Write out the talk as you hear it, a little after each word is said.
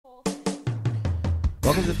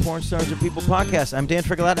Welcome to the Porn Stars Are People podcast. I'm Dan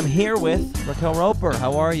Frigolette. I'm here with Raquel Roper.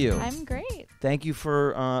 How are you? I'm great. Thank you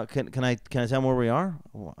for. Can I tell them where we are?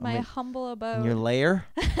 My humble abode. In your lair.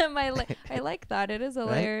 I like that. It is a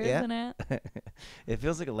lair, isn't it? It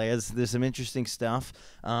feels like a lair. There's some interesting stuff.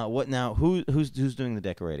 What now? Who's doing the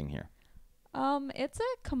decorating here? It's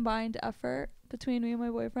a combined effort between me and my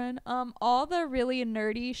boyfriend. All the really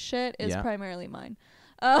nerdy shit is primarily mine.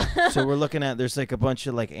 So we're looking at, there's like a bunch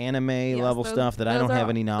of like anime level stuff that I don't have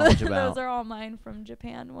any knowledge knowledge about. Those are all mine from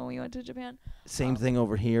Japan when we went to Japan. Same thing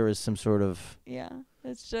over here is some sort of. Yeah,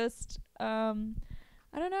 it's just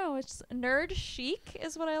I don't know. It's nerd chic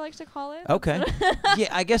is what I like to call it. Okay. Yeah,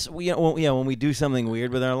 I guess when we do something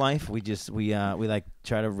weird with our life, we like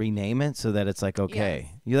try to rename it so that it's like okay.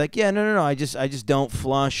 Yes. You're like, yeah, no. I just don't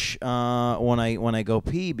flush when I go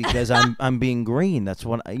pee because I'm being green. That's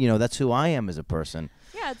what that's who I am as a person.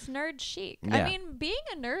 Yeah, it's nerd chic. Yeah. I mean, being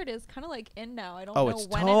a nerd is kind of like in now. I don't know when it's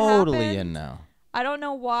it totally happened. In now. I don't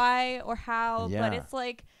know why or how, Yeah. but it's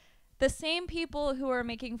like the same people who are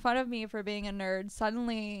making fun of me for being a nerd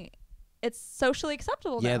suddenly it's socially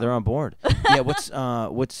acceptable now. Yeah, they're on board. Yeah, what's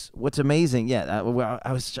amazing? Yeah,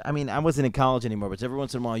 I wasn't in college anymore, but every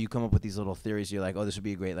once in a while you come up with these little theories. You're like, oh, this would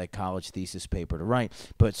be a great like college thesis paper to write.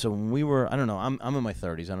 But so when we were, I don't know, I'm in my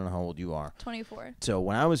 30s. I don't know how old you are. 24. So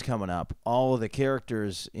when I was coming up, all of the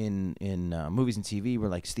characters in movies and TV were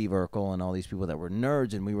like Steve Urkel and all these people that were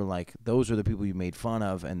nerds, and we were like, those are the people you made fun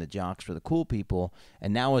of, and the jocks were the cool people.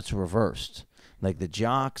 And now it's reversed. Like the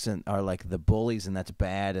jocks are like the bullies, and that's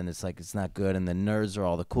bad, and it's like it's not good, and the nerds are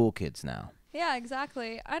all the cool kids now. Yeah,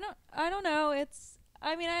 exactly. I don't know.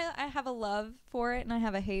 I have a love for it and I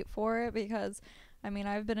have a hate for it because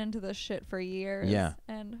I've been into this shit for years. Yeah.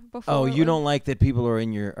 And before. Oh, you don't like that people are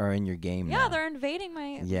in your game now. Yeah, they're invading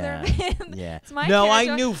my. Yeah. Yeah. It's my no,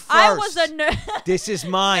 character. I knew first. I was a nerd. This is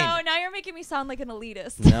mine. No, now you're making me sound like an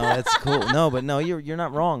elitist. No, that's cool. No, you're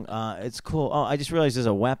not wrong. It's cool. Oh, I just realized there's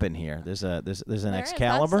a weapon here. There's an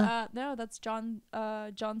Excalibur. That's Jon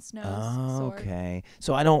Snow's sword. Okay. Sword.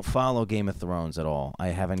 So I don't follow Game of Thrones at all. I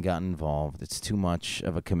haven't gotten involved. It's too much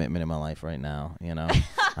of a commitment in my life right now.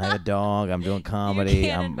 I have a dog. I'm doing comedy.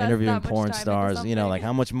 I'm interviewing porn stars. Like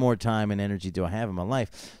how much more time and energy do I have in my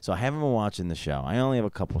life? So I haven't been watching the show. I only have a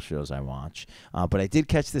couple shows I watch. But I did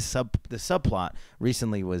catch the subplot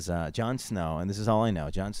recently was Jon Snow, and this is all I know.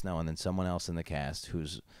 Jon Snow, and then someone else in the cast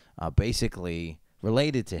who's basically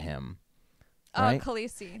related to him. Right?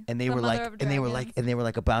 Khaleesi. And they were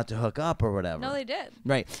like about to hook up or whatever. No, they did.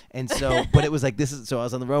 Right. And so, but it was like so I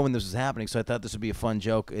was on the road when this was happening, so I thought this would be a fun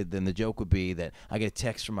joke. Then the joke would be that I get a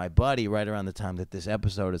text from my buddy right around the time that this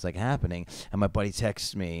episode is like happening, and my buddy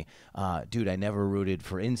texts me, dude, I never rooted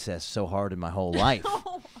for incest so hard in my whole life.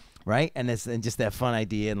 Right, and just that fun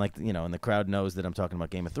idea, and and the crowd knows that I'm talking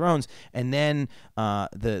about Game of Thrones, and then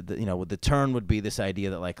the turn would be this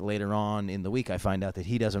idea that like later on in the week I find out that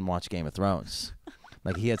he doesn't watch Game of Thrones,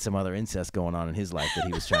 like he had some other incest going on in his life that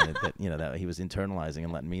he was trying to that he was internalizing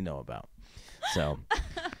and letting me know about. So,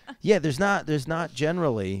 yeah, there's not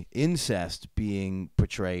generally incest being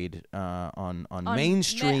portrayed on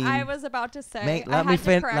mainstream. I was about to say. I had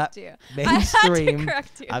to correct you. Mainstream.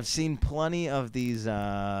 I've seen plenty of these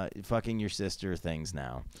fucking your sister things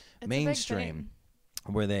now. It's mainstream,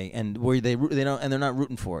 where they're not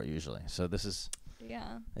rooting for it usually. So this is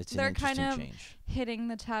it's they're an interesting kind of change. Hitting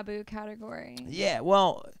the taboo category. Yeah,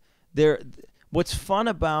 well, what's fun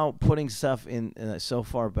about putting stuff in so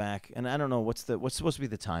far back, and I don't know what's supposed to be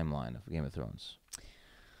the timeline of Game of Thrones.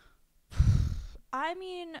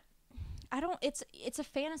 It's a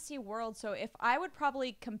fantasy world, so if I would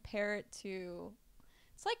probably compare it to,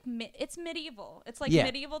 it's like it's medieval. It's like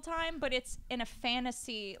medieval time, but it's in a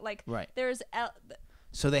fantasy. Like there's.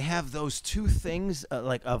 So they have those two things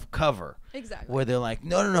like of cover. Exactly. Where they're like,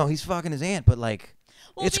 no, he's fucking his aunt, but like.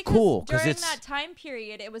 Well, it's cool because during that time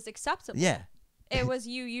period, it was acceptable. Yeah. It was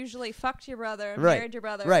you usually fucked your brother, married your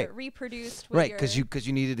brother, reproduced with because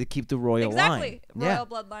you needed to keep the royal line. Royal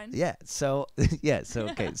bloodline. Yeah. So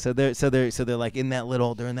okay. So they're like in that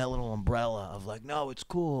little umbrella of like, no, it's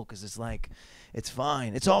cool because it's like it's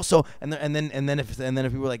fine. It's also and then if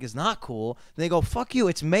people are like it's not cool, then they go fuck you.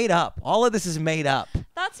 It's made up. All of this is made up.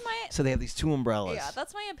 So they have these two umbrellas. Yeah,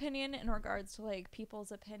 that's my opinion in regards to like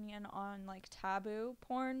people's opinion on like taboo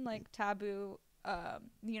porn, like taboo,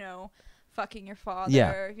 fucking your father.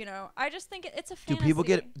 Yeah. I just think it's a fantasy.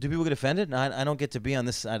 Do people get offended? No, I don't get to be on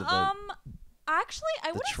this side of the. Actually,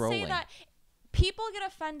 I wouldn't say that. People get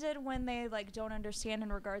offended when they like don't understand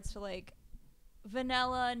in regards to like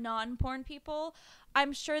vanilla non-porn people,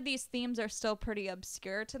 I'm sure these themes are still pretty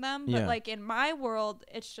obscure to them. But Yeah. like in my world,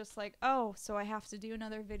 it's just like, oh, so I have to do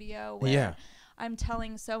another video where I'm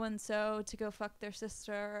telling so and so to go fuck their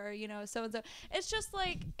sister, or, you know, so and so. It's just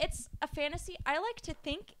like, it's a fantasy. I like to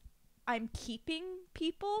think I'm keeping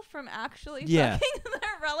people from actually fucking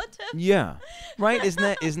their relative. Yeah. Right?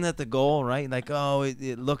 Isn't that the goal, right? Like, oh,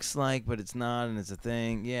 it looks like, but it's not, and it's a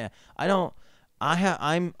thing. Yeah. I'm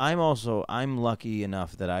lucky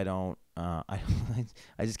enough that I don't I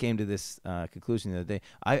just came to this conclusion the other day.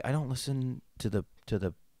 I don't listen to the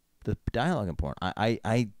dialogue in porn.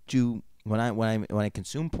 I do when I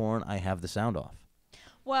consume porn, I have the sound off.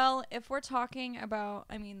 Well, if we're talking about,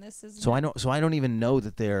 I mean, this is So I don't even know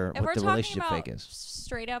that they're if what we're the relationship talking fake about is.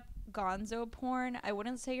 straight up gonzo porn, I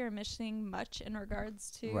wouldn't say you're missing much in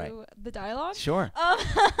regards to Right. the dialogue. Sure.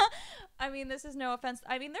 I mean, this is no offense.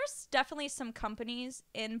 I mean, there's definitely some companies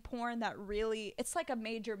in porn that really, it's like a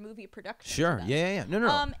major movie production. Sure. to them. Yeah.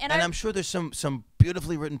 No. And I'm sure there's some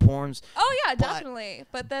beautifully written porns. Oh yeah, definitely.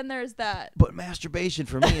 But then there's that. But masturbation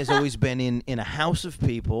for me has always been in a house of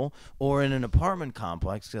people or in an apartment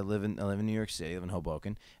complex. I live in New York City, I live in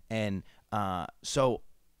Hoboken, and so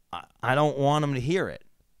I don't want them to hear it.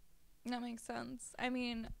 That makes sense. I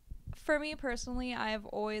mean, for me personally, I've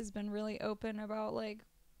always been really open about like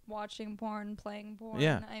watching porn, playing porn.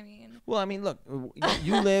 Yeah. I mean. Well, I mean, look,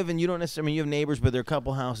 you live and you don't necessarily. I mean, you have neighbors, but they're a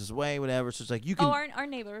couple houses away, whatever. So it's like you can. Oh, our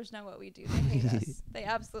neighbors know what we do. They hate us. They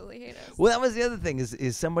absolutely hate us. Well, that was the other thing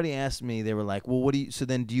is somebody asked me, they were like, well, what do you, so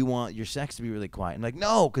then do you want your sex to be really quiet? I'm like,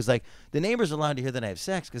 no, because like the neighbors are allowed to hear that I have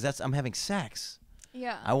sex because I'm having sex.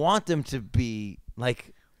 Yeah. I want them to be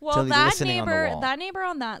like, well, that neighbor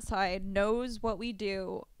on that side knows what we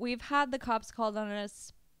do. We've had the cops called on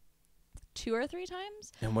us 2 or 3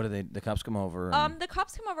 times. And what do the cops come over? The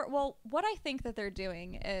cops come over. Well, what I think that they're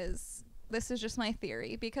doing is, this is just my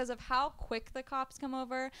theory, because of how quick the cops come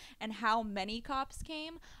over and how many cops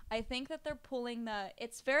came, I think that they're pulling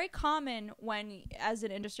it's very common when, as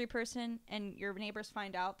an industry person and your neighbors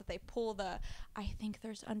find out, that they pull I think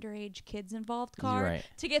there's underage kids involved card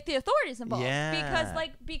to get the authorities involved. Yeah.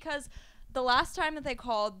 Because the last time that they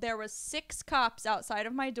called, there was 6 cops outside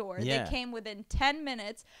of my door. Yeah. They came within 10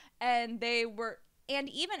 minutes, and they were, and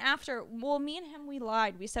even after, well, me and him, we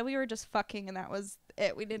lied. We said we were just fucking, and that was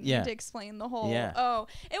it. We didn't need to explain the whole, it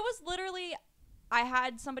was literally, I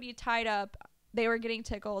had somebody tied up. They were getting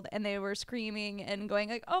tickled, and they were screaming and going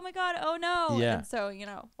like, oh my God, oh no. Yeah. And so, you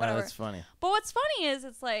know, whatever. Oh, that's funny. But what's funny is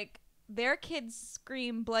it's like, their kids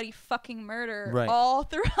scream bloody fucking murder all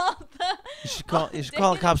throughout the. You should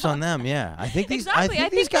call the cops on them. Yeah, I think these. Exactly. I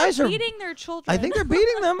think these guys are beating their children. I think they're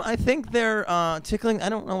beating them. I think they're tickling. I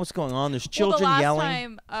don't know what's going on. There's children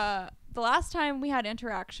yelling. The last time we had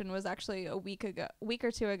interaction was actually a week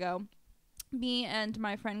or 2 ago. Me and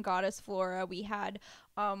my friend Goddess Flora, we had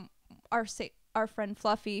our friend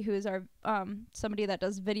Fluffy, who's our somebody that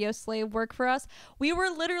does video slave work for us. We were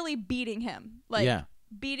literally beating him,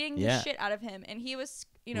 beating the shit out of him, and he was,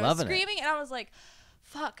 Loving screaming, and I was like,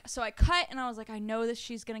 fuck. So I cut, and I was like, I know that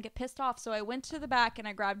she's gonna get pissed off. So I went to the back and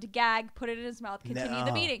I grabbed a gag, put it in his mouth, continued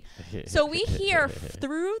the beating. So we hear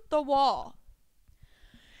through the wall,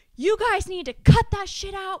 you guys need to cut that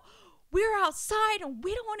shit out. We're outside and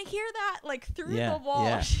we don't want to hear that. Like through the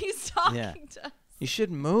wall, she's talking to us. You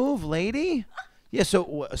should move, lady. Yeah.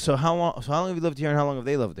 So how long have you lived here, and how long have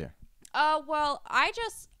they lived there? Well, I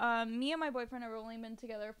just, me and my boyfriend have only been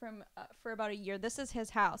together for about a year. This is his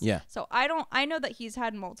house. Yeah. So I know that he's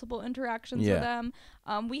had multiple interactions with them.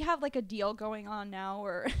 We have like a deal going on now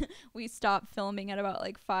where we stop filming at about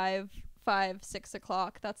like 6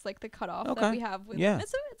 o'clock. That's like the cutoff that we have with them.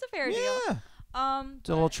 It's a fair deal. It's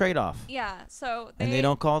a little trade-off. Yeah. So they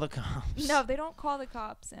don't call the cops. No, they don't call the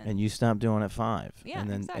cops. And you stop doing it 5. Yeah, and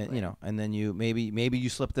then, exactly. And then you maybe you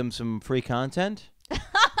slip them some free content.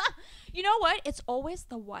 You know what? It's always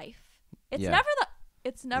the wife. It's never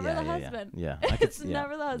the husband. Yeah. It's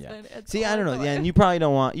never the husband. Yeah. It's See, I don't know. Yeah, and you probably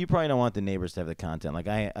don't want the neighbors to have the content. Like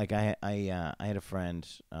I had a friend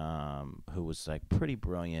who was like pretty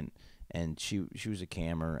brilliant, and she was a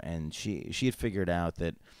cammer, and she had figured out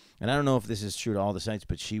that, and I don't know if this is true to all the sites,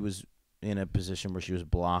 but she was in a position where she was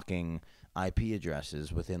blocking IP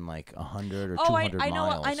addresses within like 100 or 200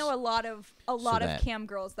 miles. I know a lot of cam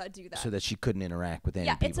girls that do that. So that she couldn't interact with any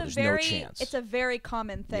people. There's no chance. It's a very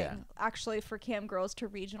common thing actually for cam girls to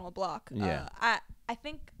regional block. Yeah. I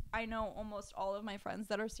think I know almost all of my friends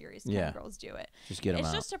that are serious Yeah. girls do it. Just get them It's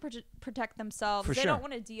out. just to protect themselves. For They sure. don't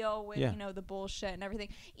want to deal with, Yeah. you know, the bullshit and everything.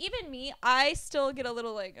 Even me, I still get a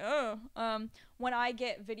little like, when I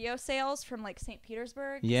get video sales from like St.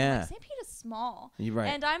 Petersburg. Yeah. Like, St. Pete is small. You're right.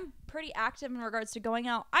 And I'm pretty active in regards to going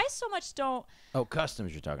out. I so much don't. Oh,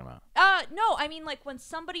 customs you're talking about. No, I mean like when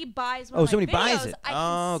somebody buys one Oh, of my somebody videos, buys it. I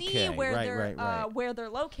can Okay. see where Right. where they're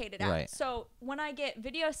located at. Right. So when I get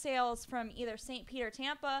video sales from either St. Pete or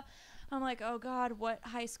Tampa, I'm like, oh God, what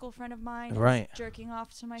high school friend of mine Right. is jerking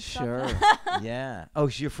off to my Sure. stuff? Yeah. Oh,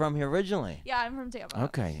 so you're from here originally? Yeah, I'm from Tampa.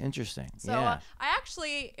 Okay, interesting. So yeah.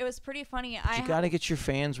 it was pretty funny. You got to get your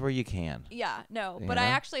fans where you can. Yeah, no, You but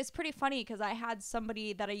know? it's pretty funny because I had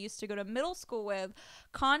somebody that I used to go to middle school with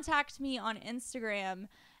contact me on Instagram.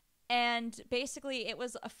 And basically, it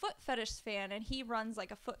was a foot fetish fan, and he runs like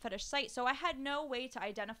a foot fetish site. So I had no way to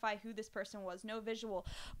identify who this person was, no visual.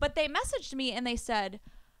 But they messaged me and they said,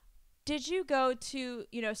 "Did you go to,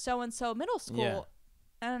 you know, so and so middle school?"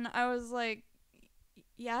 Yeah. And I was like,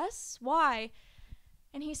 "Yes. Why?"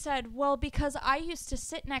 And he said, "Well, because I used to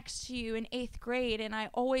sit next to you in 8th grade, and I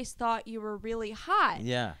always thought you were really hot."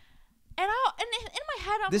 Yeah. And in my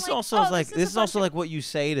head, I'm This like, also oh, is like this this a is also bunch like what you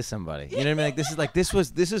say to somebody. You know what I mean? Like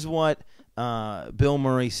this is what Bill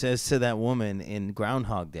Murray says to that woman in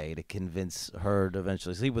Groundhog Day to convince her to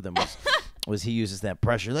eventually sleep with him. Was he uses that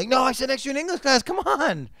pressure? Like, no, I sat next to you in English class. Come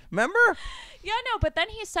on, remember? Yeah, no, but then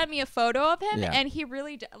he sent me a photo of him, Yeah. and he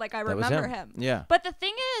really like I That was remember him. Yeah. But the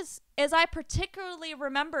thing is I particularly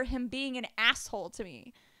remember him being an asshole to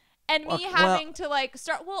me. And me having to like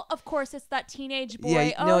start. Well, of course, it's that teenage boy.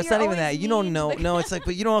 Yeah, no, it's you're not even always that. You don't mean to know. the- No, it's like,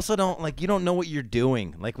 but you don't know what you're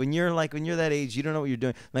doing. Like when you're that age, you don't know what you're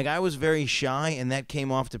doing. Like I was very shy, and that came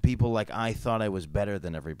off to people like I thought I was better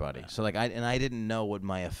than everybody. So like I didn't know what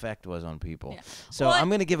my effect was on people. Yeah. So Well, I'm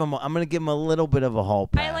gonna give him a little bit of a hall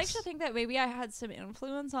pass. I like to think that maybe I had some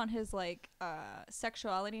influence on his like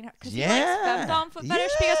sexuality because Yeah. he likes femdom foot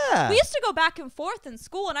fetish Yeah. because we used to go back and forth in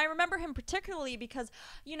school, and I remember him particularly because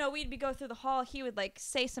we'd be go through the hall, he would like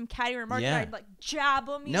say some catty remark, Yeah. and I'd like jab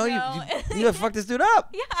him. No, you know? you have fucked this dude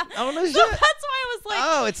up. Yeah. Oh no shit. So that's why I was like,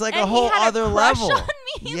 Oh, it's like a and he whole had other crush level. on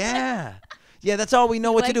me. Yeah. Yeah, that's all we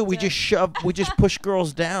know what to do. liked We it. we just push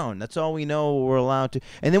girls down. That's all we know we're allowed to.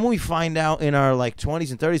 And then when we find out in our like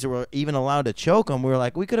 20s and 30s that we're even allowed to choke them, we're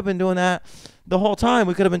like, we could have been doing that the whole time.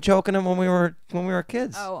 We could have been choking them when we were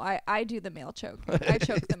kids. Oh, I do the male choke. I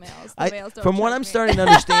choke the males. The males don't From what choke I'm me. starting to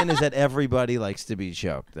understand is that everybody likes to be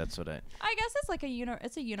choked. That's what I guess it's like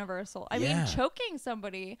it's a universal. I Yeah. mean, choking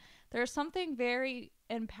somebody, there's something very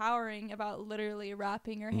empowering about literally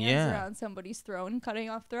wrapping your hands Yeah. around somebody's throat and cutting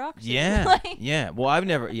off their oxygen. Yeah, Like, yeah. Well, I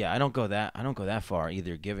don't go that far,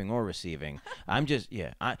 either giving or receiving. I'm just,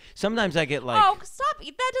 sometimes I get like. oh, stop! That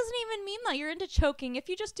doesn't even mean that you're into choking. If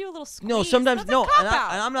you just do a little squeeze, No, sometimes that's no, a cop and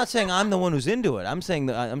out. I'm not saying I'm the one who's into it. I'm saying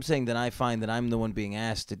that I find that I'm the one being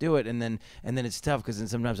asked to do it, and then it's tough because then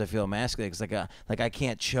sometimes I feel emasculated because like I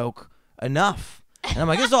can't choke enough, and I'm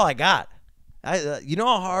like, this is all I got. You know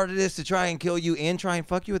how hard it is to try and kill you and try and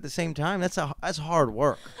fuck you at the same time. That's hard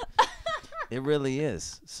work. It really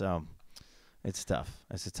is. So. It's tough.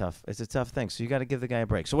 It's a tough thing. So you got to give the guy a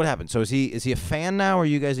break. So what happened? So is he a fan now? Or are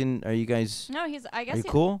you guys? No, he's. I guess. Are you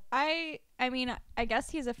cool? I mean, I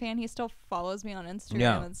guess he's a fan. He still follows me on Instagram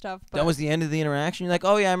Yeah. and stuff. But That was the end of the interaction. You're like,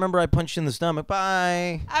 oh yeah, I remember I punched you in the stomach.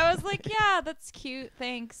 Bye. I was like, yeah, that's cute.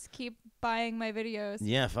 Thanks. Keep buying my videos.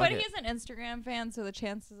 Yeah, fuck But it. he's an Instagram fan, so the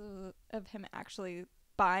chances of him actually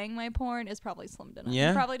buying my porn is probably slim to none. Yeah?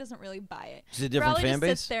 He probably doesn't really buy it. Is it a different Probably fan just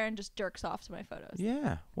sits base? there and just jerks off to my photos.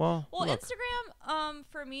 Yeah. Well, Well, look. Instagram,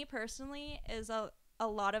 for me personally, is a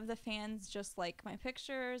lot of the fans just like my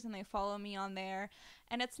pictures and they follow me on there.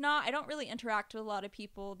 And I don't really interact with a lot of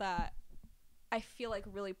people that I feel like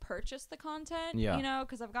really purchase the content, Yeah. you know,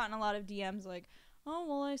 because I've gotten a lot of DMs like, oh,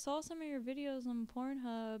 well, I saw some of your videos on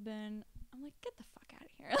Pornhub, and I'm like, get the fuck out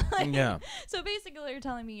of here. Like, Yeah. So basically, you're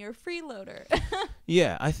telling me you're a freeloader.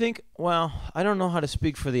 Yeah, I think. Well, I don't know how to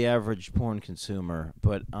speak for the average porn consumer,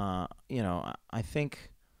 but I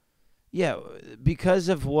think, yeah, because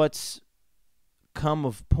of what's come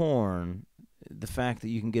of porn, the fact that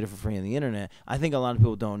you can get it for free on the internet, I think a lot of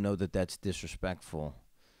people don't know that that's disrespectful,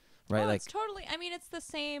 right? Oh, like, it's totally. I mean, it's the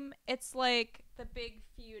same. It's like the big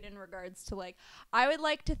feud in regards to like. I would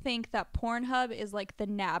like to think that Pornhub is like the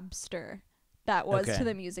Napster that was Okay. to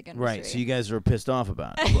the music industry. right? So you guys are pissed off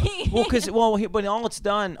about it. But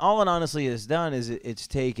all it honestly has done is it's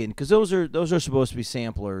taken, because those are supposed to be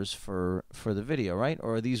samplers for the video, right?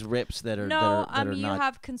 Or are these rips that are no, that are you not?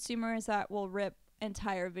 have consumers that will rip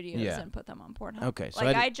entire videos and put them on Pornhub. Okay, so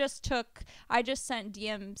like I just sent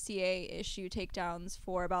DMCA issue takedowns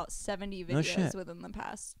for about 70 videos within the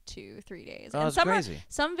past 2-3 days. Oh, and that's some crazy.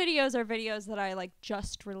 Some videos are videos that I like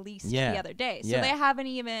just released the other day, so they haven't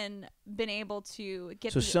even been able to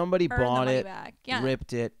get. So somebody bought it, back.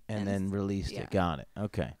 ripped it, and then released it. Got it.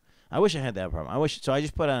 Okay. I wish I had that problem. So I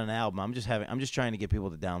just put out an album. I'm just trying to get people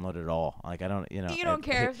to download it all. Like I don't, you know. You don't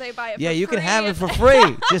care if they buy it. Yeah, for you free can have it for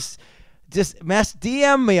free. Just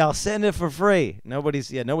DM me. I'll send it for free.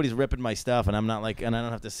 Nobody's ripping my stuff, and I'm not like, and I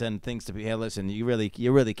don't have to send things to be. Hey, listen, you really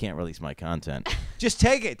can't release my content. Just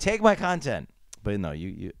take it. Take my content. But no,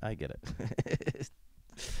 I get it.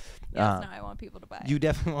 Yes, no, I want people to buy it. You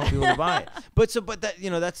definitely want people to buy it. But that, you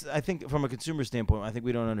know, that's, I think from a consumer standpoint, I think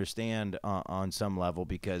we don't understand on some level,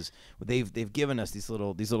 because they've given us these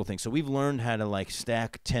little things. So we've learned how to like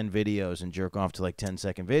stack 10 videos and jerk off to like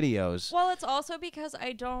 10-second videos. Well, it's also because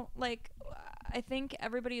I think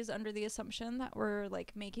everybody is under the assumption that we're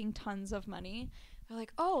like making tons of money. They're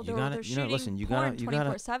like, oh, they're shooting porn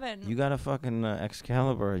 24/7. You got a fucking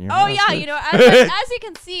Excalibur in your house. Yeah, you know, as you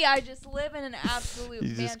can see, I just live in an absolute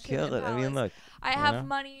you just kill it. I mean, look. I have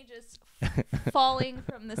money just falling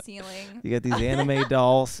from the ceiling. You got these anime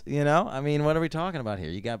dolls, you know? I mean, what are we talking about here?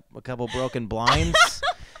 You got a couple broken blinds.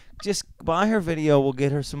 Just buy her video. We'll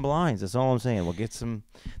get her some blinds. That's all I'm saying. We'll get some.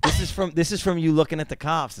 This is from you looking at the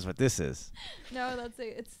cops. Is what this is. No, that's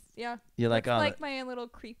it. It's You're like, oh, like my little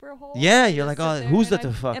creeper hole. Yeah, you're like, oh, who's at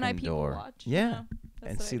the fucking door? Watch, yeah, you know?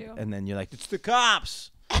 That's what I do. And then you're like, it's the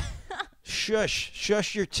cops.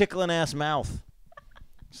 Shush your tickling ass mouth.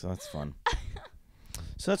 So that's fun.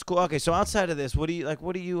 So that's cool. Okay, so outside of this, how do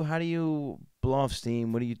you blow off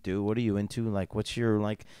steam? What do you do? What are you into? Like, what's your,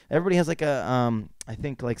 like, everybody has like a, I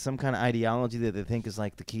think like some kind of ideology that they think is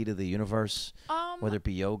like the key to the universe, whether it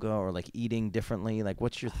be yoga or like eating differently. Like,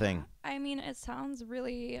 what's your thing? I mean, it sounds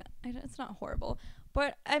really, it's not horrible,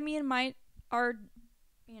 but I mean, me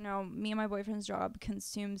and my boyfriend's job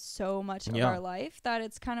consumes so much of our life that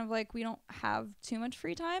it's kind of like we don't have too much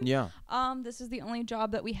free time. Yeah. This is the only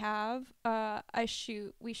job that we have.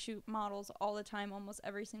 We shoot models all the time, almost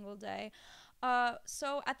every single day.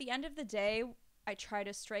 So at the end of the day, I try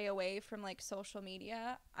to stray away from like social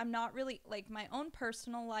media. I'm not really like my own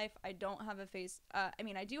personal life. I don't have I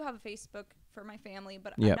do have a Facebook for my family,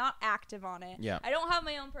 but I'm not active on it. Yeah. I don't have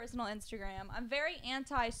my own personal Instagram. I'm very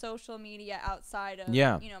anti-social media outside of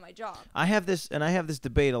my job. I have this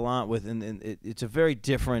debate a lot with, and it's a very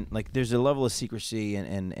different, like there's a level of secrecy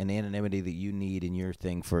and anonymity that you need in your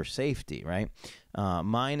thing for safety, right?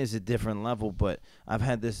 Mine is a different level, but I've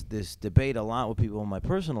had this debate a lot with people in my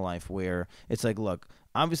personal life where it's like, look,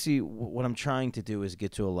 obviously what I'm trying to do is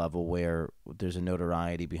get to a level where there's a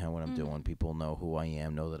notoriety behind what I'm doing. People know who I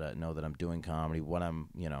am, know that I'm doing comedy, what I'm,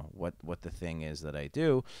 what the thing is that I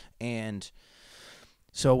do. And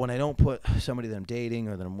so when I don't put somebody that I'm dating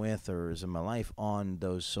or that I'm with or is in my life on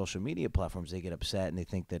those social media platforms, they get upset and they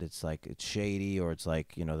think that it's like it's shady, or it's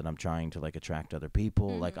like, that I'm trying to like attract other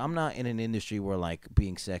people. Like, I'm not in an industry where like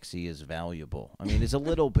being sexy is valuable. I mean, it's a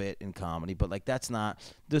little bit in comedy, but like that's not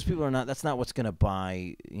what's going to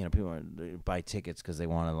buy, people buy tickets because they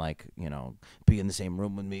want to like, be in the same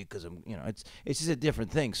room with me because I'm, it's just a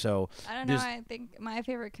different thing. So I don't know. I think my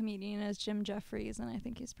favorite comedian is Jim Jeffries, and I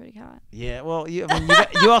think he's pretty hot. Yeah, well, you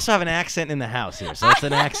also have an accent in the house here, so it's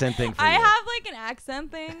an accent thing for you. I have like an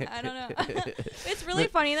accent thing. I don't know. It's really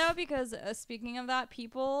funny though, because speaking of that,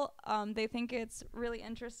 people they think it's really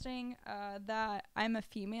interesting that I'm a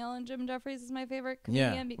female and Jim Jeffries is my favorite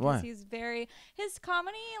comedian because his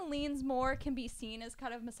comedy can be seen as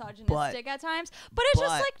kind of misogynistic at times, but it's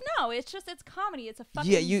just like, no, it's comedy. It's a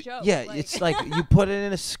fucking joke. Yeah, it's like you put it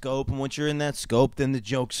in a scope, and once you're in that scope, then the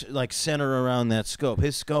jokes like center around that scope.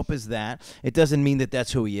 His scope is that. It doesn't mean that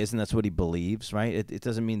that's who he is and that's what he believes, right? It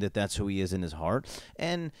doesn't mean that that's who he is in his heart.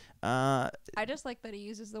 And I just like that he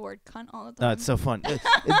uses the word cunt all the time. It's so fun.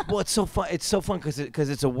 It's so fun. It's so fun because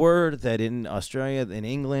it's a word that in Australia, in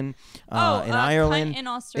England, in Ireland, cunt in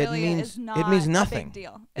Australia it means nothing. A big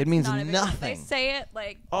deal. It means nothing. They say it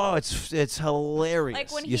like, it's hilarious.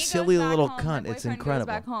 Like when you silly little home, cunt. It's incredible.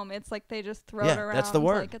 Goes back home, it's like they just throw it around. That's the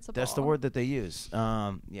word. Like it's a that's ball. the word that they use.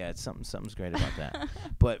 It's something's great about that.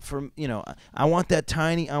 But I want that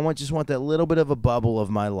just want that little bit of a bubble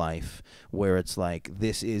of my life where it's like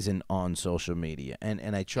this isn't on social media,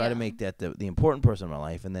 and I try to make that the important person in my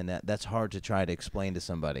life, and then that's hard to try to explain to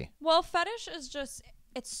somebody. Well, fetish is just,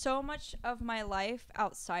 it's so much of my life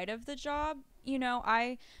outside of the job.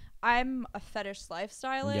 I'm a fetish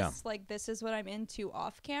lifestylist. Yeah. Like, this is what I'm into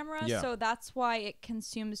off camera. Yeah. So that's why it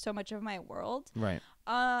consumes so much of my world. Right.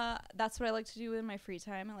 That's what I like to do in my free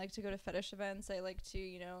time. I like to go to fetish events. I like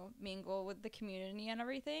to, mingle with the community and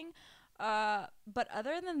everything. But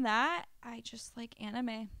other than that, I just like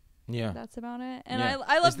anime. Yeah. That's about it. And Yeah.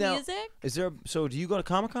 I love music. So do you go to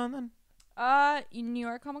Comic-Con then? In New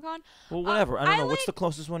York Comic Con. Well, whatever. I don't know. What's the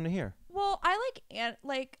closest one to here? Well, I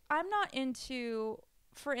like I'm not into,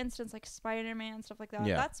 for instance, like Spider-Man, stuff like that.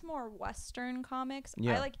 Yeah. That's more Western comics.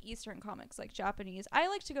 Yeah. I like Eastern comics, like Japanese. I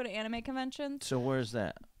like to go to anime conventions. So where's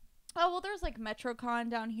that? Oh, well, there's like MetroCon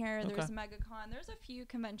down here. There's Okay. MegaCon. There's a few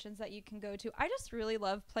conventions that you can go to. I just really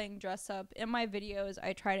love playing dress up. In my videos,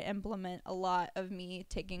 I try to implement a lot of me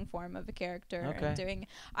taking form of a character and doing.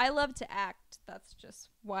 I love to act. That's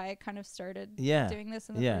just why I kind of started doing this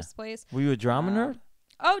in the first place. Were you a drama nerd?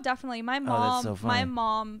 Oh, definitely. My mom. That's so my funny.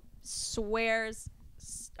 mom swears.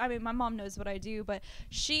 I mean, my mom knows what I do, but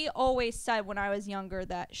she always said when I was younger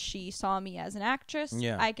that she saw me as an actress.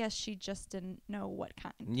 Yeah. I guess she just didn't know what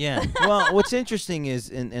kind. Yeah. Well, what's interesting is,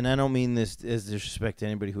 and I don't mean this as disrespect to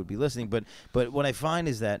anybody who would be listening, but what I find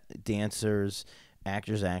is that dancers,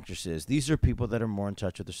 actors, actresses, these are people that are more in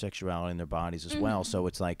touch with their sexuality and their bodies as well. So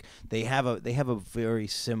it's like they have a very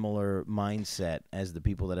similar mindset as the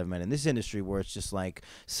people that I've met in this industry, where it's just like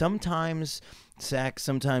sometimes sex,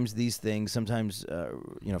 sometimes these things, sometimes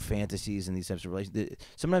fantasies and these types of relations.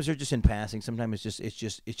 Sometimes they're just in passing. Sometimes it's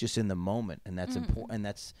just in the moment, and that's important,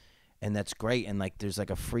 and that's great. And like there's like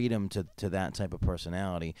a freedom to that type of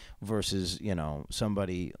personality versus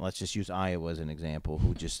somebody, let's just use Iowa as an example,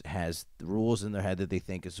 who just has the rules in their head that they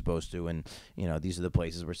think is supposed to, and these are the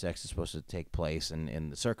places where sex is supposed to take place and in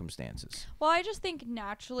the circumstances. Well, I just think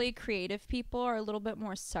naturally creative people are a little bit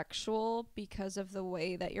more sexual because of the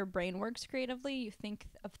way that your brain works creatively. You think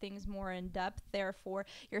of things more in depth, therefore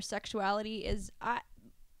your sexuality is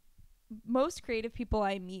most creative people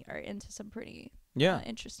I meet are into some pretty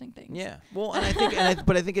interesting things. Yeah. Well, and I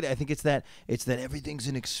think it's that everything's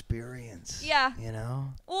an experience. Yeah.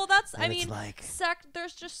 Well, that's and I mean, like,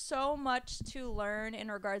 there's just so much to learn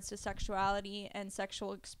in regards to sexuality and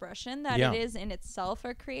sexual expression that it is in itself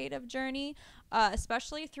a creative journey.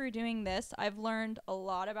 Especially through doing this, I've learned a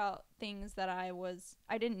lot about things that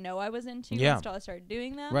I didn't know I was into until I started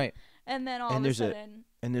doing them. Right. And then all of a sudden,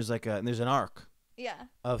 there's an arc. Yeah.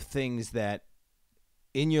 Of things that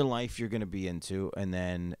in your life you're going to be into, and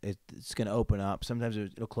then it's going to open up. Sometimes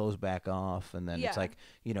it'll close back off, and then it's like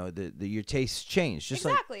your tastes change. Just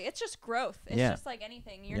exactly, it's just growth. It's just like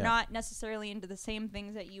anything. You're not necessarily into the same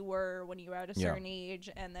things that you were when you were at a certain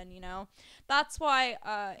age, and then that's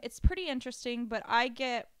why it's pretty interesting. But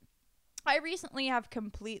I recently have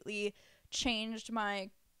completely changed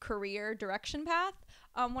my career direction path.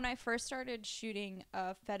 When I first started shooting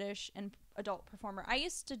fetish and adult performer, I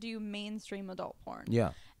used to do mainstream adult porn.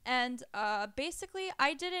 Yeah. And basically,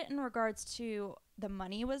 I did it in regards to the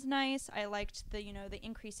money was nice. I liked the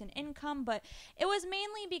increase in income, but it was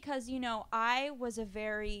mainly because I was a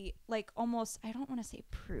very almost, I don't want to say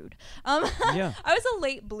prude. I was a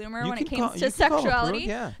late bloomer when it came to sexuality.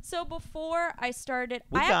 Yeah. So before I started,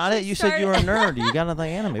 we got it. You said you were a nerd. You got the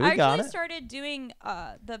anime. We got it. I actually started doing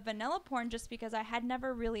the vanilla porn just because I had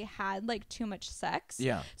never really had too much sex.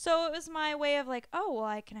 Yeah. So it was my way of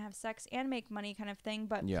I can have sex and make money kind of thing,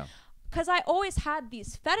 but. Yeah. Because I always had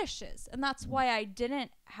these fetishes, and that's why I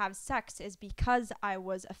didn't have sex, is because I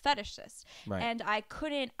was a fetishist. Right. And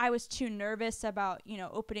I was too nervous about,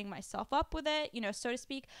 opening myself up with it, so to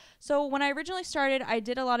speak. So when I originally started, I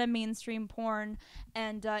did a lot of mainstream porn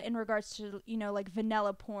and in regards to,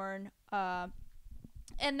 vanilla porn. And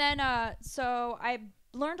then, so I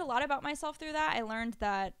learned a lot about myself through that. I learned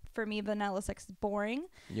that for me, vanilla sex is boring.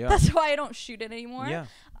 Yeah. That's why I don't shoot it anymore. Yeah.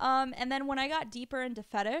 And then when I got deeper into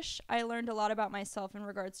fetish, I learned a lot about myself in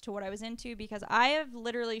regards to what I was into, because I have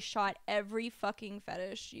literally shot every fucking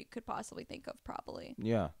fetish you could possibly think of, probably.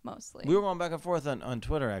 Yeah. Mostly. We were going back and forth on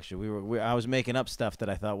Twitter, actually. I was making up stuff that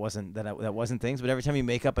I thought wasn't things, but every time you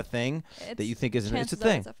make up a thing that you think isn't, it's a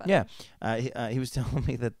thing. Yeah. He was telling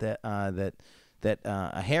me that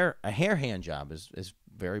a hair hand job is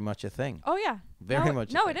very much a thing. Oh yeah, very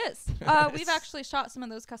much. No, it is. We've actually shot some of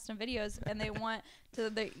those custom videos, and they want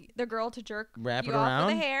the girl to wrap you it around off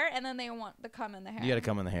with the hair, and then they want the cum in the hair. You got to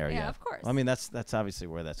cum in the hair. Yeah, of course. Well, I mean, that's obviously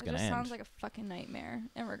where that's going to end. It sounds like a fucking nightmare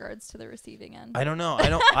in regards to the receiving end. I don't know.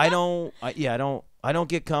 I don't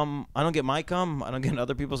get cum. I don't get my cum. I don't get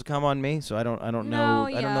other people's cum on me. So I don't know.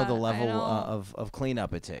 I don't know the level of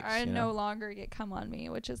cleanup it takes. I no longer get cum on me,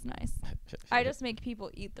 which is nice. I just make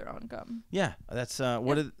people eat their own cum. Yeah, that's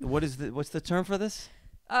what's the term for this?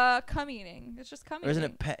 Cum eating. It's just cum eating. Or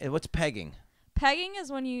isn't it what's pegging? Pegging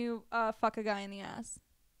is when you fuck a guy in the ass.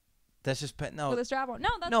 That's just pet. No, with a strap on. No,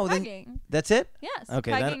 that's no, pegging. That's it. Yes.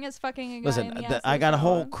 Okay. Pegging is fucking a guy Listen, in the ass I with got a strap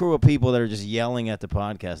whole on. crew of people that are just yelling at the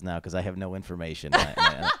podcast now because I have no information,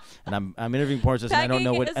 and I'm interviewing porn stars, and I don't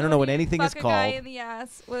know what anything is fuck called. A guy in the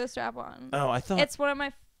ass with a strap on. Oh, I thought It's one of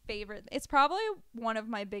my favorite. It's probably one of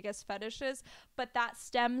my biggest fetishes, but that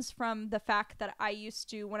stems from the fact that I used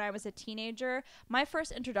to, when I was a teenager, my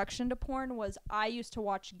first introduction to porn was I used to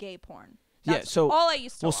watch gay porn. That's all I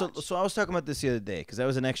used to watch. So I was talking about this the other day because I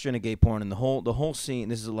was an extra in a gay porn, and the whole scene.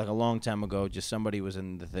 This is like a long time ago. Just somebody was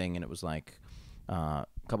in the thing, and it was like a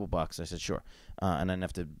couple bucks. I said sure, and I didn't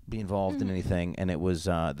have to be involved in anything. And it was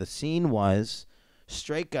the scene was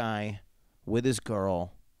straight guy with his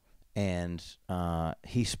girl, and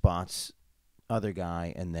he spots other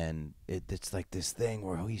guy, and then it's like this thing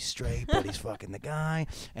where he's straight but he's fucking the guy,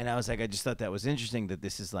 and I was like, I just thought that was interesting that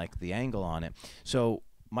this is like the angle on it. So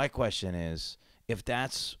my question is, if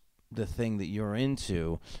that's the thing that you're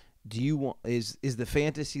into, do you want is the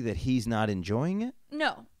fantasy that he's not enjoying it?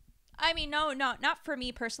 No. I mean, no, not for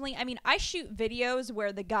me personally. I mean, I shoot videos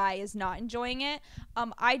where the guy is not enjoying it.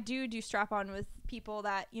 I do strap on with people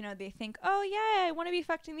that, you know, they think, oh yeah, I want to be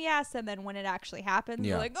fucked in the ass, and then when it actually happens,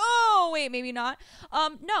 they're like, oh wait, maybe not.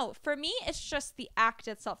 No, for me, it's just the act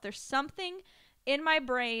itself. There's something in my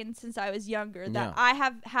brain since I was younger that I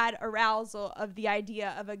have had arousal of the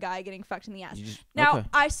idea of a guy getting fucked in the ass.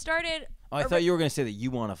 I started. Oh, I thought you were gonna say that you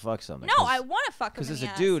want to fuck something. No, I want to fuck him in the ass. Because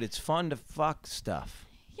as a dude, it's fun to fuck stuff.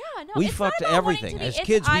 Yeah, no, we fucked everything. As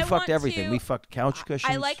kids, we fucked everything. We fucked couch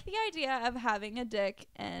cushions. I like the idea of having a dick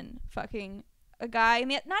and fucking a guy. And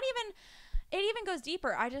not even, it even goes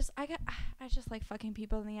deeper. I just like fucking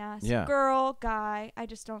people in the ass. Yeah. Girl, guy, I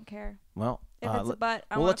just don't care. Well, if it's a butt,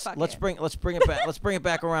 I want to fuck let's bring it back. Let's bring it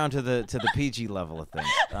back around to the PG level of things.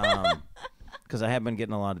 Because I have been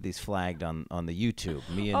getting a lot of these flagged on the YouTube.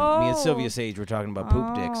 Me and Sylvia Sage were talking about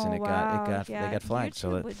poop dicks, and they got flagged.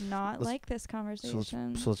 YouTube would not like this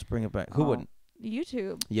conversation. So let's bring it back. Who wouldn't?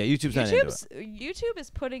 YouTube. Yeah, YouTube's not into it. YouTube is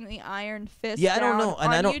putting the iron fist I don't know.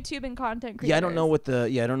 on YouTube and content creators. Yeah, I don't know what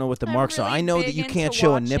the marks are. I know that you can't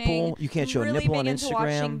show a nipple. You can't show a nipple on Instagram.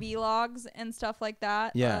 Watching vlogs and stuff like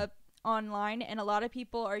that. Yeah. Online, and a lot of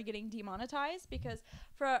people are getting demonetized because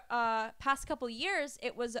for past couple years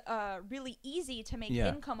it was really easy to make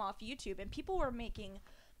income off YouTube, and people were making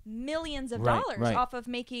millions of dollars off of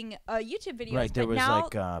making YouTube videos. Right, there was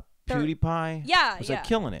like PewDiePie. Yeah, was like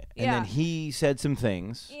killing it, and then he said some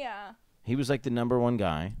things. Yeah. He was like the #1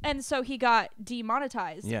 guy. And so he got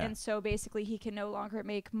demonetized. Yeah. And so basically he can no longer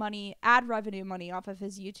make ad revenue money off of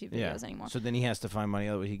his YouTube videos anymore. So then he has to find money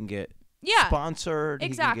otherwise he can get sponsored.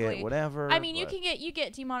 Exactly. He can get whatever. I mean, you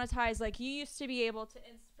get demonetized. Like, you used to be able to,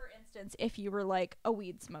 for instance, if you were like a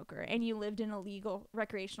weed smoker and you lived in a legal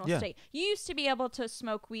recreational state, you used to be able to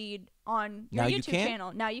smoke weed on your YouTube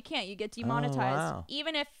channel. Now you can't. You get demonetized,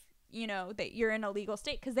 even if you know that you're in a legal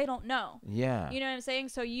state, because they don't know. Yeah. You know what I'm saying?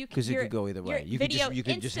 So because it could go either way. You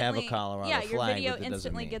could just have a Colorado flag. Yeah, your video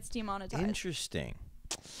instantly gets demonetized. Interesting.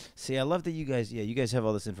 See, I love that you guys have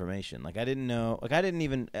all this information. Like, I didn't know, like,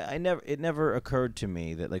 it never occurred to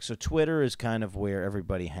me that, like, so Twitter is kind of where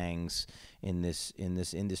everybody hangs in this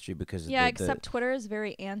industry because except Twitter is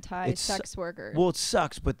very anti-sex workers. Well, it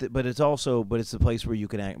sucks, but it's the place where you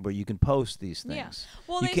can post these things. Yeah.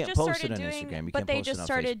 Well, you they can't just post started it on doing, Instagram. but they just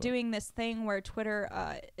started doing this thing where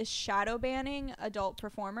Twitter is shadow banning adult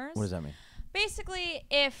performers. What does that mean? Basically,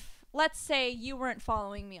 if let's say you weren't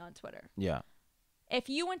following me on Twitter. Yeah. If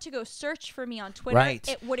you went to go search for me on Twitter,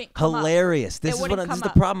 it wouldn't come Hilarious. up. This is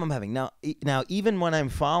the problem I'm having. Now, even when I'm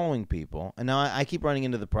following people, and now I keep running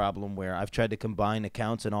into the problem where I've tried to combine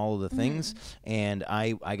accounts and all of the things, and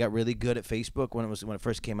I got really good at Facebook when it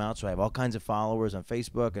first came out, so I have all kinds of followers on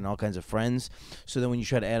Facebook and all kinds of friends. So then when you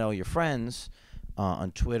try to add all your friends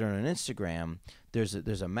on Twitter and Instagram, there's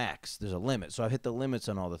a max, there's a limit. So I've hit the limits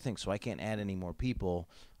on all the things, so I can't add any more people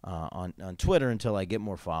on Twitter until I get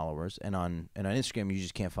more followers, and on Instagram you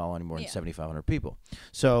just can't follow any more than 7,500 people.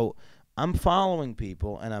 So I'm following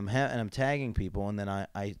people and I'm tagging people, and then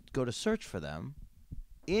I go to search for them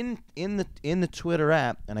in the Twitter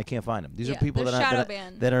app, and I can't find them. These are people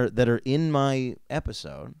that are in my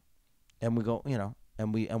episode, and we go,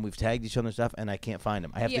 and we've tagged each other stuff, and I can't find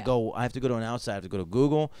them. I have to go to an outside. I have to go to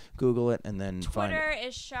Google it, and then find it. Twitter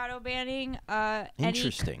is shadow banning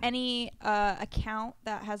any account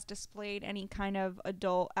that has displayed any kind of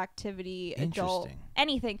adult activity, adult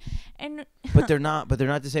anything. And but they're not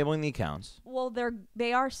disabling the accounts. Well,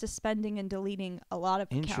 they are suspending and deleting a lot of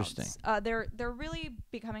accounts. Interesting. They're really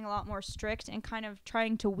becoming a lot more strict and kind of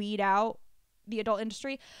trying to weed out the adult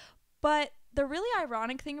industry. But the really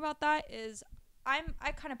ironic thing about that is,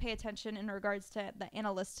 I kind of pay attention in regards to the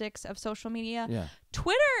analytics of social media. Yeah.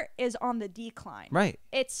 Twitter is on the decline. Right.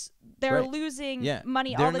 They're losing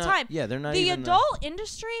money all the time. Yeah, they're not the even adult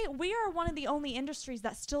industry. We are one of the only industries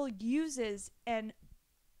that still uses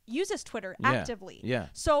Twitter actively. Yeah.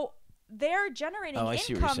 So they're generating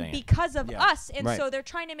income saying. because of us, and so they're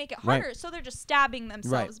trying to make it harder. Right. So they're just stabbing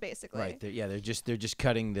themselves, basically. Right. They're just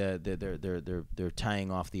cutting they're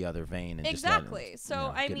tying off the other vein. And exactly. Just letting,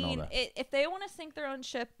 so I mean, if they want to sink their own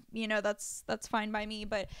ship, that's fine by me.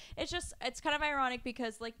 But it's kind of ironic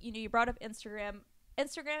because, like, you brought up Instagram.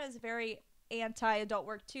 Instagram is very anti-adult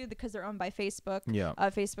work too because they're owned by Facebook. Yeah.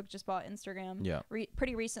 Facebook just bought Instagram. Yeah.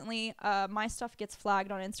 Pretty recently. My stuff gets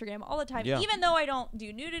flagged on Instagram all the time, Yeah. even though I don't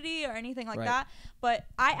do nudity or anything like that. But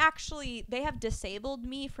they have disabled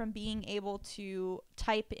me from being able to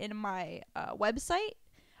type in my website.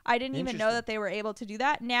 I didn't even know that they were able to do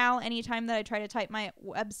that. Now, anytime that I try to type my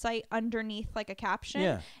website underneath like a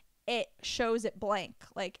caption, it shows it blank,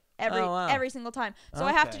 like every single time. So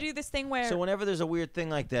I have to do this thing where. So whenever there's a weird thing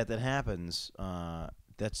like that happens,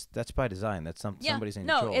 that's by design. That's somebody's in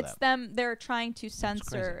control. No, it's them. They're trying to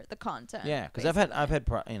censor the content. Yeah, because I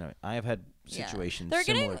have had situations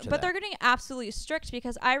similar to that. They're getting absolutely strict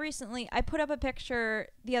because I put up a picture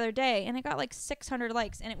the other day and it got like 600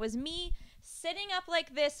 likes, and it was me sitting up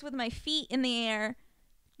like this with my feet in the air.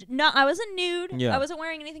 No, I wasn't nude. Yeah. I wasn't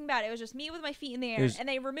wearing anything bad. It was just me with my feet in the air, and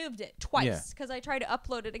they removed it twice because I tried to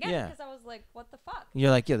upload it again because I was like, "What the fuck?" You're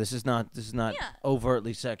like, this is not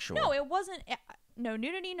overtly sexual. No, it wasn't. No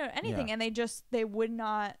nudity, no anything, and they would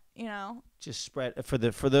not, just spread for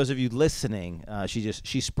those of you listening.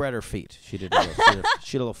 She spread her feet. She did a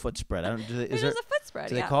little foot spread. Is there a foot spread?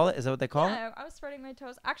 Do they call it? Is that what they call it? I was spreading my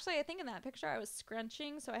toes. Actually, I think in that picture I was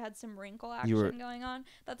scrunching, so I had some wrinkle action going on.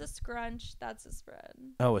 That's a scrunch. That's a spread.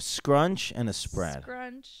 Oh, a scrunch and a spread.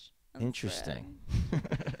 Scrunch. Interesting.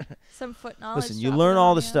 Some foot knowledge. Listen, you learn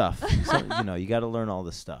all the stuff. So, you got to learn all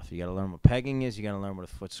the stuff. You got to learn what pegging is. You got to learn what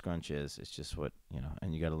a foot scrunch is. It's just what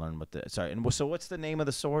and you got to learn what the. Sorry. And so, what's the name of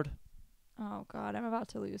the sword? Oh God, I'm about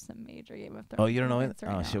to lose some major Game of Thrones. Oh, you don't know it?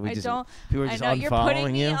 Right should we just? People are just I know, unfollowing you're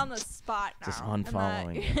putting you. me on the spot now. Just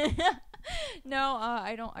unfollowing you. No,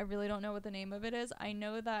 I don't. I really don't know what the name of it is. I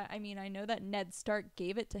know that Ned Stark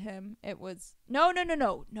gave it to him. It was no.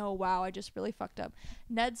 Wow, I just really fucked up.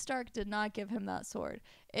 Ned Stark did not give him that sword.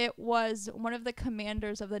 It was one of the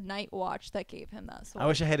commanders of the Night Watch that gave him that sword. I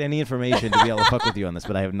wish I had any information to be able to fuck with you on this,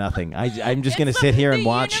 but I have nothing. I'm just gonna sit here and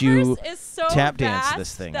watch you tap dance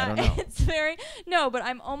this thing. I don't know. It's but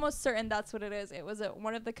I'm almost certain that's what it is. It was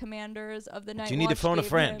one of the commanders of the Night Watch. You need to phone a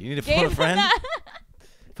friend. You need to phone a friend.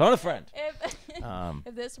 Phone a friend.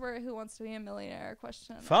 If this were Who Wants to Be a Millionaire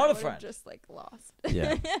question, phone I a friend. Just like lost.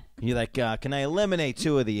 Yeah. You're like, can I eliminate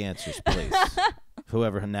 2 of the answers, please?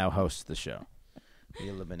 Whoever now hosts the show.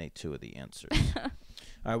 You eliminate 2 of the answers. All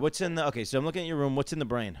right. What's in the? Okay, so I'm looking at your room. What's in the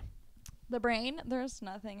brain? The brain? There's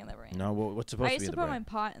nothing in the brain. No. What's supposed to be in the brain? I used to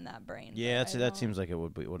put my pot in that brain. Yeah, that seems like it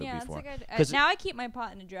would be. What it'd be for? Because now I keep my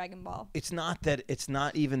pot in a Dragon Ball. It's not that. It's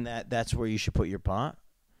not even that. That's where you should put your pot.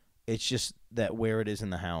 It's just that where it is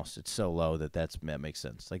in the house, it's so low that makes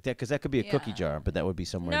sense. Like that, because that could be a cookie jar, but that would be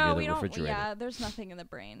somewhere near the refrigerator. Yeah, there's nothing in the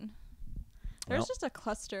brain. There's just a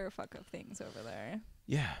clusterfuck of things over there.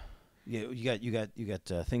 Yeah, you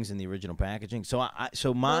got things in the original packaging. So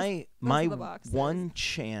my one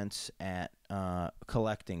chance at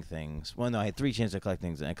collecting things. Well, no, I had 3 chances at collecting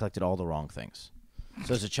things, and I collected all the wrong things.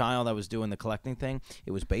 So as a child, I was doing the collecting thing.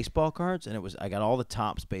 It was baseball cards, and I got all the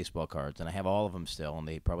Topps baseball cards, and I have all of them still, and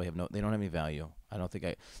they probably they don't have any value. I don't think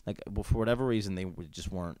for whatever reason, they just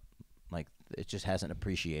weren't, like, it just hasn't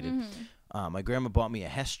appreciated. Mm-hmm. My grandma bought me a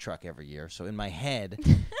Hess truck every year, so in my head,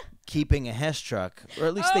 keeping a Hess truck, or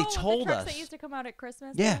at least they told the us. That used to come out at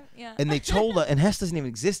Christmas. Yeah. And they told us, and Hess doesn't even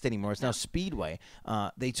exist anymore. It's now Speedway.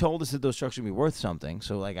 They told us that those trucks would be worth something.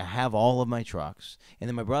 So, like, I have all of my trucks, and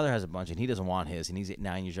then my brother has a bunch, and he doesn't want his, and he's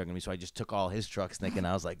 9 years younger than me. So I just took all his trucks, thinking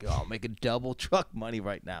I was like, oh, I'm making double truck money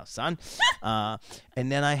right now, son. And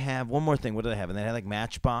then I have one more thing. What did I have? And then I had like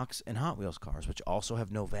Matchbox and Hot Wheels cars, which also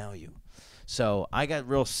have no value. So I got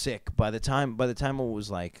real sick by the time it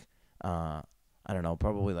was like, I don't know,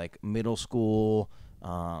 probably like middle school.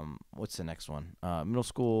 What's the next one? Middle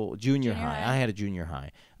school, junior high. I had a junior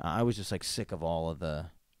high. I was just like sick of all of the.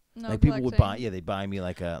 People would buy, they'd buy me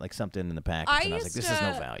like something in the package, and I was like, this is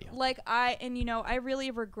no value. I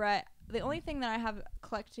really regret only thing that I have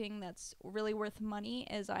collecting that's really worth money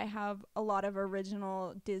is I have a lot of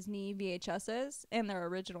original Disney VHSs and their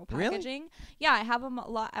original packaging. Really? Yeah, I have them a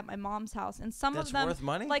lot at my mom's house, and some That's of them worth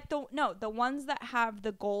money? like the ones that have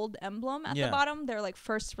the gold emblem at Yeah. the bottom, they're like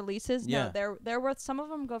first releases. Yeah. No, they're worth, some of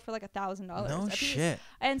them go for like $1,000. No a piece. shit.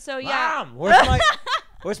 And so yeah. Mom,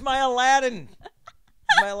 where's my Aladdin?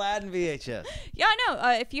 My Aladdin VHS. Yeah, I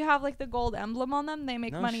know. If you have like the gold emblem on them, they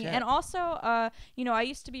make No money. shit. And also, you know, I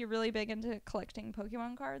used to be really big into collecting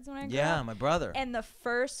Pokemon cards when I grew Yeah, up. my brother. And the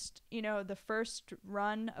first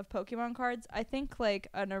run of Pokemon cards, I think like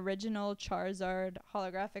an original Charizard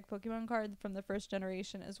holographic Pokemon card from the first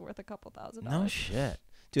generation is worth a couple $1,000. No shit.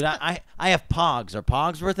 Dude, I have Pogs. Are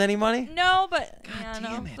Pogs worth any money? No, but God yeah,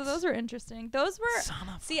 damn no. it. So those were interesting. Those were Son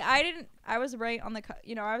of see, I was right on the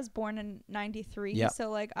I was born in 93, Yep. so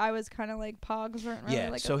like I was kind of like Pogs weren't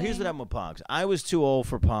really like so a here's thing. what happened with Pogs. I was too old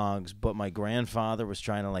for Pogs, but my grandfather was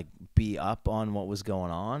trying to like be up on what was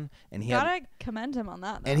going on, and he had Gotta commend him on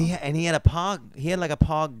that. Though. and he had a Pog. He had like a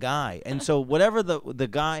Pog guy, and so whatever the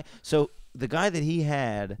guy that he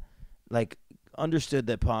had, like, understood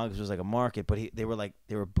that Pogs was like a market, but they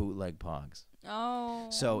were bootleg Pogs. Oh.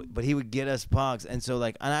 So, but he would get us Pogs, and so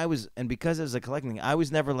like, and because it was a collecting thing, I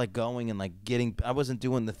was never like going and like getting. I wasn't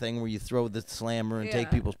doing the thing where you throw the slammer and take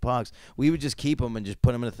Yeah. people's Pogs. We would just keep them and just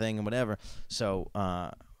put them in a thing and whatever. So,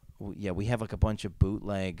 yeah, we have like a bunch of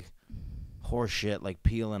bootleg horse shit, like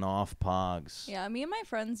peeling off Pogs. Yeah, me and my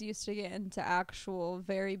friends used to get into actual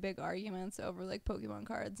very big arguments over like Pokemon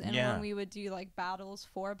cards, and Yeah. when we would do like battles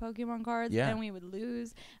for Pokemon cards, Yeah. and we would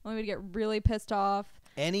lose, and we would get really pissed off.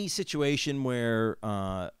 Any situation where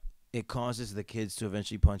it causes the kids to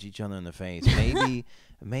eventually punch each other in the face,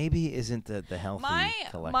 maybe isn't the healthy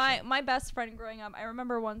collection. My best friend growing up, I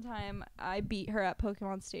remember one time I beat her at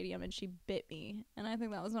Pokemon Stadium and she bit me, and I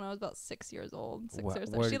think that was when I was about 6 years old. Six or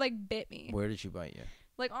seven. She like bit me. Where did she bite you?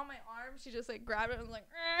 Like on my arm, she just like grabbed it and was like.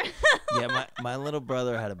 Yeah, my little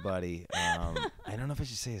brother had a buddy. I don't know if I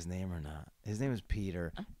should say his name or not. His name was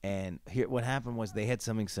Peter, and here what happened was they had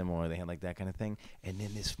something similar. They had like that kind of thing, and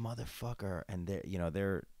then this motherfucker, and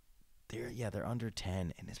they're under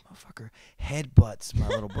 10, and this motherfucker headbutts my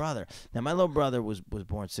little brother. Now, my little brother was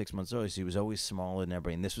born 6 months early, so he was always smaller than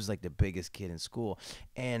everybody, and this was like the biggest kid in school.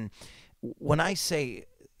 And when I say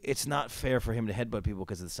it's not fair for him to headbutt people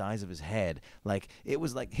because of the size of his head, like, it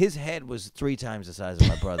was like his head was 3 times the size of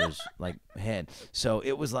my brother's like head. So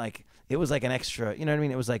it was like an extra, you know what I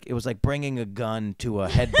mean? It was like bringing a gun to a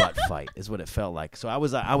headbutt fight is what it felt like. So I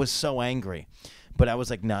was so angry. But I was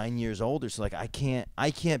like 9 years older, so like I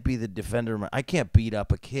can't be the defender. I can't beat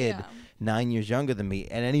up a kid 9 years younger than me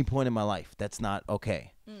at any point in my life. That's not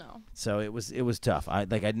okay. No. So it was tough.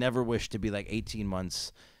 I'd never wish to be like 18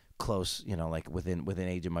 months close, like within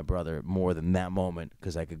age of my brother more than that moment,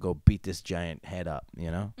 because I could go beat this giant head up.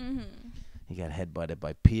 Mm-hmm. He got headbutted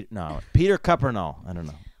by Peter Cuppernall. I don't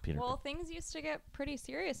know. Peter. Well, things used to get pretty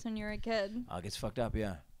serious when you were a kid. It gets fucked up.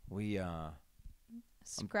 Yeah, we.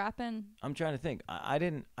 Scrapping. I'm trying to think. I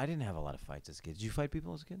didn't have a lot of fights as a kid. Did you fight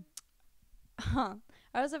people as a kid?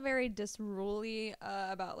 I was a very disruly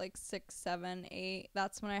about like 6, 7, 8.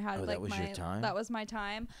 That's when I had that was your time? That was my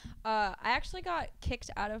time. I actually got kicked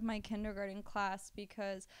out of my kindergarten class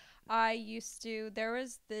because there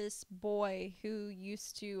was this boy who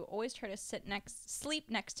used to always try to sleep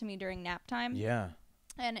next to me during nap time. Yeah.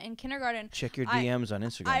 And in kindergarten, check your DMs on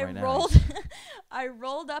Instagram right now. I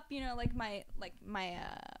rolled up, like my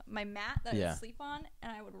mat that I would sleep on,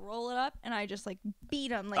 and I would roll it up, and I just like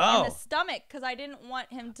beat him in the stomach because I didn't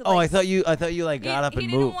want him to. I thought you like got up and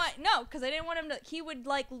moved. Because I didn't want him to. He would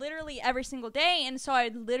like literally every single day, and so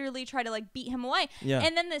I'd literally try to like beat him away. Yeah.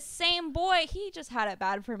 And then the same boy, he just had it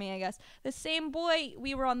bad for me, I guess. The same boy,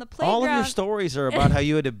 we were on the playground. All of your stories are about how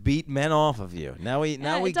you had to beat men off of you. It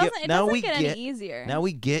doesn't get any easier. Now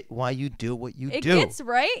we get why you do what you do. It gets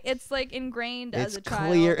right. It's like ingrained as a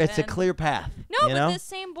child. It's a clear path. No, but the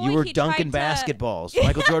same boy. You were dunking basketballs.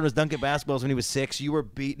 Michael Jordan was dunking basketballs when he was 6. You were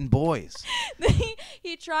beating boys.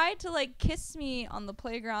 He tried to like kiss me on the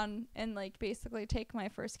playground and like basically take my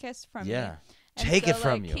first kiss from me. Yeah. And take so, it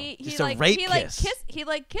from like, you. Just a rape kiss. He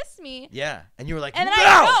kissed me. Yeah. And you were like, and then no!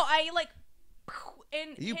 I like.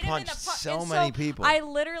 And you hit him in punched the so many people.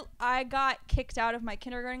 I got kicked out of my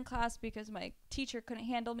kindergarten class because my teacher couldn't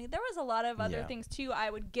handle me. There was a lot of other Yeah. things too. I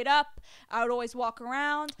would get up, I would always walk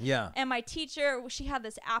around. Yeah. And my teacher, she had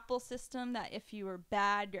this apple system that if you were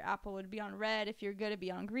bad, your apple would be on red. If you're good, it'd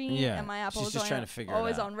be on green. Yeah. And my apple She's was just trying to figure it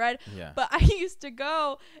always out. on red. Yeah. But I used to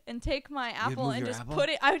go and take my apple move and your just apple? put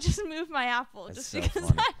it. I would just move my apple That's just so because.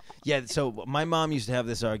 funny. Yeah, so my mom used to have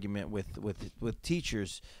this argument with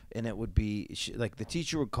teachers, and it would be like the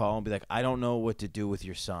teacher would call and be like, "I don't know what to do with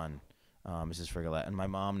your son, Mrs. Frigolette," and my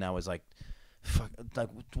mom now is like, like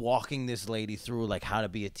walking this lady through like how to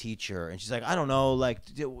be a teacher, and she's like, "I don't know, like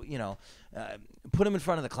put him in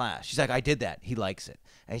front of the class." She's like, "I did that. He likes it."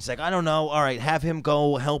 And she's like, "I don't know. All right, have him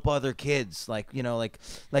go help other kids." Like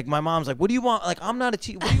like my mom's like, "What do you want? Like, I'm not a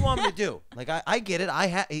teacher. What do you want me to do?" Like, I get it.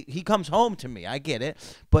 He comes home to me. I get it.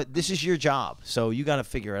 But this is your job, so you got to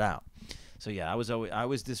figure it out. So yeah, I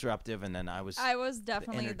was disruptive, and then I was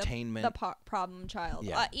Definitely entertainment. the problem child.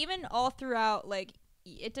 Yeah. Even all throughout, like,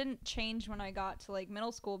 it didn't change when I got to like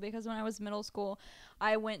middle school, because when I was middle school,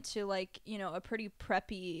 I went to like, a pretty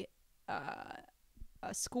preppy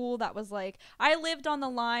a school that was like, I lived on the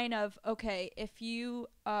line of, okay, if you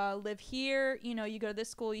live here, you go to this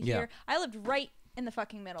school, here. I lived right in the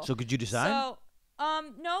fucking middle. So could you decide? So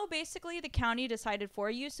no, basically the county decided for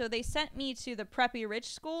you. So they sent me to the preppy rich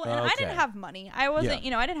school, and I didn't have money. I wasn't,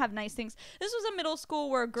 I didn't have nice things. This was a middle school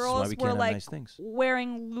where girls were like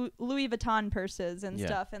wearing Louis Vuitton purses and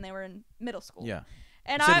stuff, and they were in middle school. Yeah.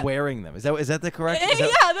 And you said wearing them. Is that the correct? You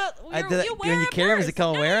wear when you carry them, is it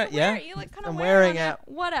called wear it? Yeah. You like kind of I'm wear wearing it. it.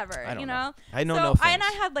 Whatever. I don't know. know. I know so no things. And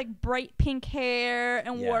I had like bright pink hair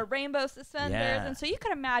and wore rainbow suspenders, Yeah. and so you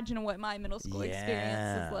could imagine what my middle school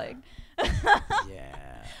experience is like.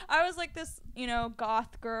 Yeah. I was like this,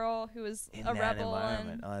 goth girl who was In a that rebel.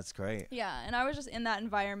 environment. Oh, that's great. Yeah, and I was just in that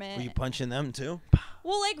environment. Were you punching them too?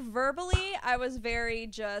 Well, like verbally, I was very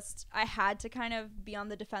I had to kind of be on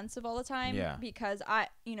the defensive all the time. Yeah. Because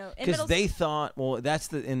because they thought,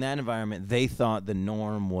 in that environment, they thought the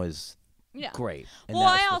norm was great. And well,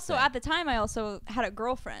 at the time, I also had a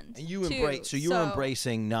girlfriend. And you were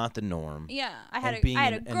embracing not the norm. Yeah, I had a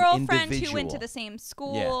an girlfriend who went to individual. the same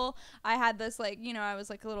school. I had this I was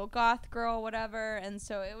like a little goth girl, whatever, and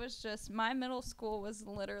so it was just, my middle school was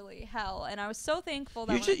literally hell, and I was so thankful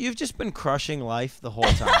that You've just been crushing life the whole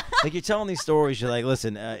time. Like, you're telling these stories, you're like,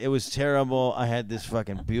 listen, it was terrible. I had this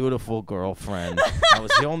fucking beautiful girlfriend. I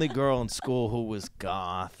was the only girl in school who was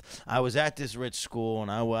goth. I was at this rich school, and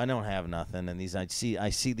I don't have nothing. And I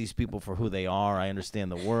see these people for who they are. I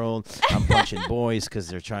understand the world. I'm punching boys because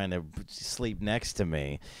they're trying to sleep next to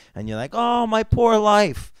me. And you're like, oh, my poor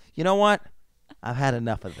life. You know what? I've had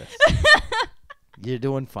enough of this. You're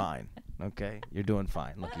doing fine. Okay, you're doing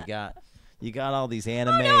fine. Look, you got all these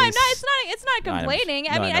animes. Oh, no, I'm not. It's not complaining.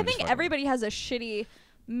 I think just everybody has a shitty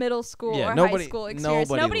middle school or nobody- high school experience.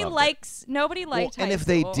 nobody Nobody liked high and if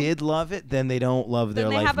school. they did love it, then they don't love their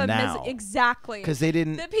then they life have a now. exactly. Because they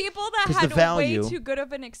didn't. The people that 'cause had the value- way too good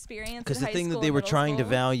of an experience. Because the high thing that school they and were middle trying to school-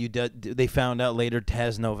 value, they found out later,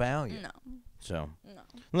 has no value. No. So No.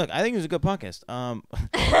 look, I think it was a good podcast.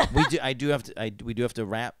 We do have to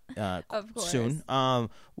wrap Of course. soon.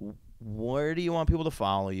 Where do you want people to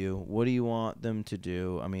follow you? What do you want them to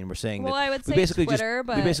do? I mean, we're saying Well, that I would we say basically Twitter, we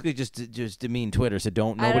but basically just demean Twitter. So I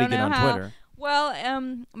nobody don't get know on how. Twitter. Well,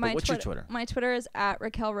 What's your Twitter? My Twitter is at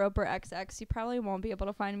Raquel Roper XX. You probably won't be able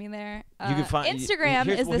to find me there. You can find Instagram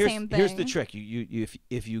is the same thing. Here's the trick: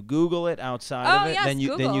 if you Google it outside of it, yes, then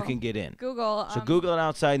you Google. can get in. Google. So Google it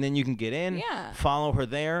outside, and then you can get in. Yeah. Follow her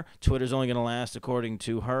there. Twitter's only going to last, according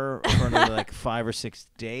to her, for another like 5 or 6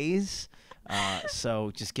 days.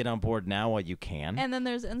 So just get on board now while you can. And then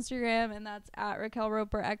there's Instagram, and that's at Raquel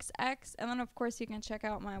Roper XX. And then, of course, you can check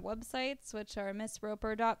out my websites, which are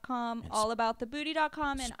missroper.com,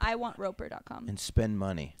 allaboutthebooty.com, and iwantroper.com. And spend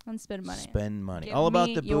money. And spend money. Spend money. Give me your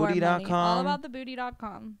money. Allaboutthebooty.com.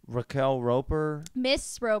 Allaboutthebooty.com. Raquel Roper.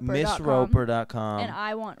 Missroper.com. Missroper.com. And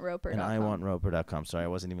iwantroper.com. And iwantroper.com. Sorry, I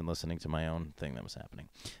wasn't even listening to my own thing that was happening.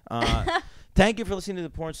 Thank you for listening to the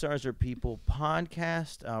Porn Stars Are People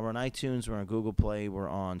podcast. We're on iTunes. We're on Google Play. We're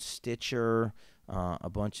on Stitcher. A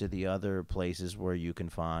bunch of the other places where you can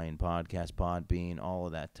find podcasts, Podbean, all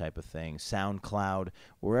of that type of thing. SoundCloud.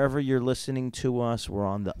 Wherever you're listening to us, we're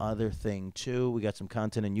on the other thing, too. We got some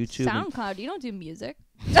content on YouTube. SoundCloud. You don't do music.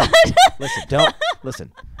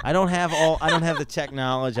 Listen. I don't have the tech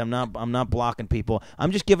knowledge. I'm not blocking people.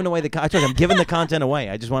 I'm just giving away I'm giving the content away.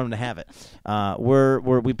 I just want them to have it.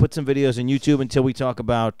 We put some videos on YouTube until we talk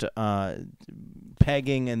about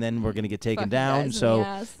pegging, and then we're gonna get taken down.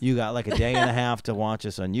 So you got like a day and a half to watch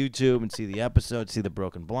us on YouTube and see the episode, see the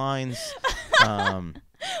broken blinds.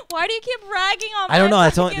 Why do you keep ragging on my I don't know.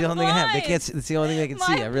 That's the fucking only thing I have. They can't. blinds? See, it's the only thing I can My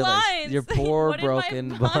see. I realize blinds. your poor What did broken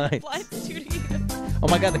my blinds. blinds do to you? Oh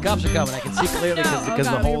my God, the cops are coming. I can see clearly No. because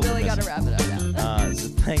Oh the God, holes we really are gotta missing. wrap it up now. So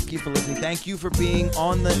thank you for listening. Thank you for being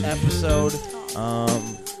on the episode.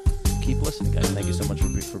 Keep listening, guys. Thank you so much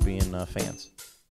for being fans.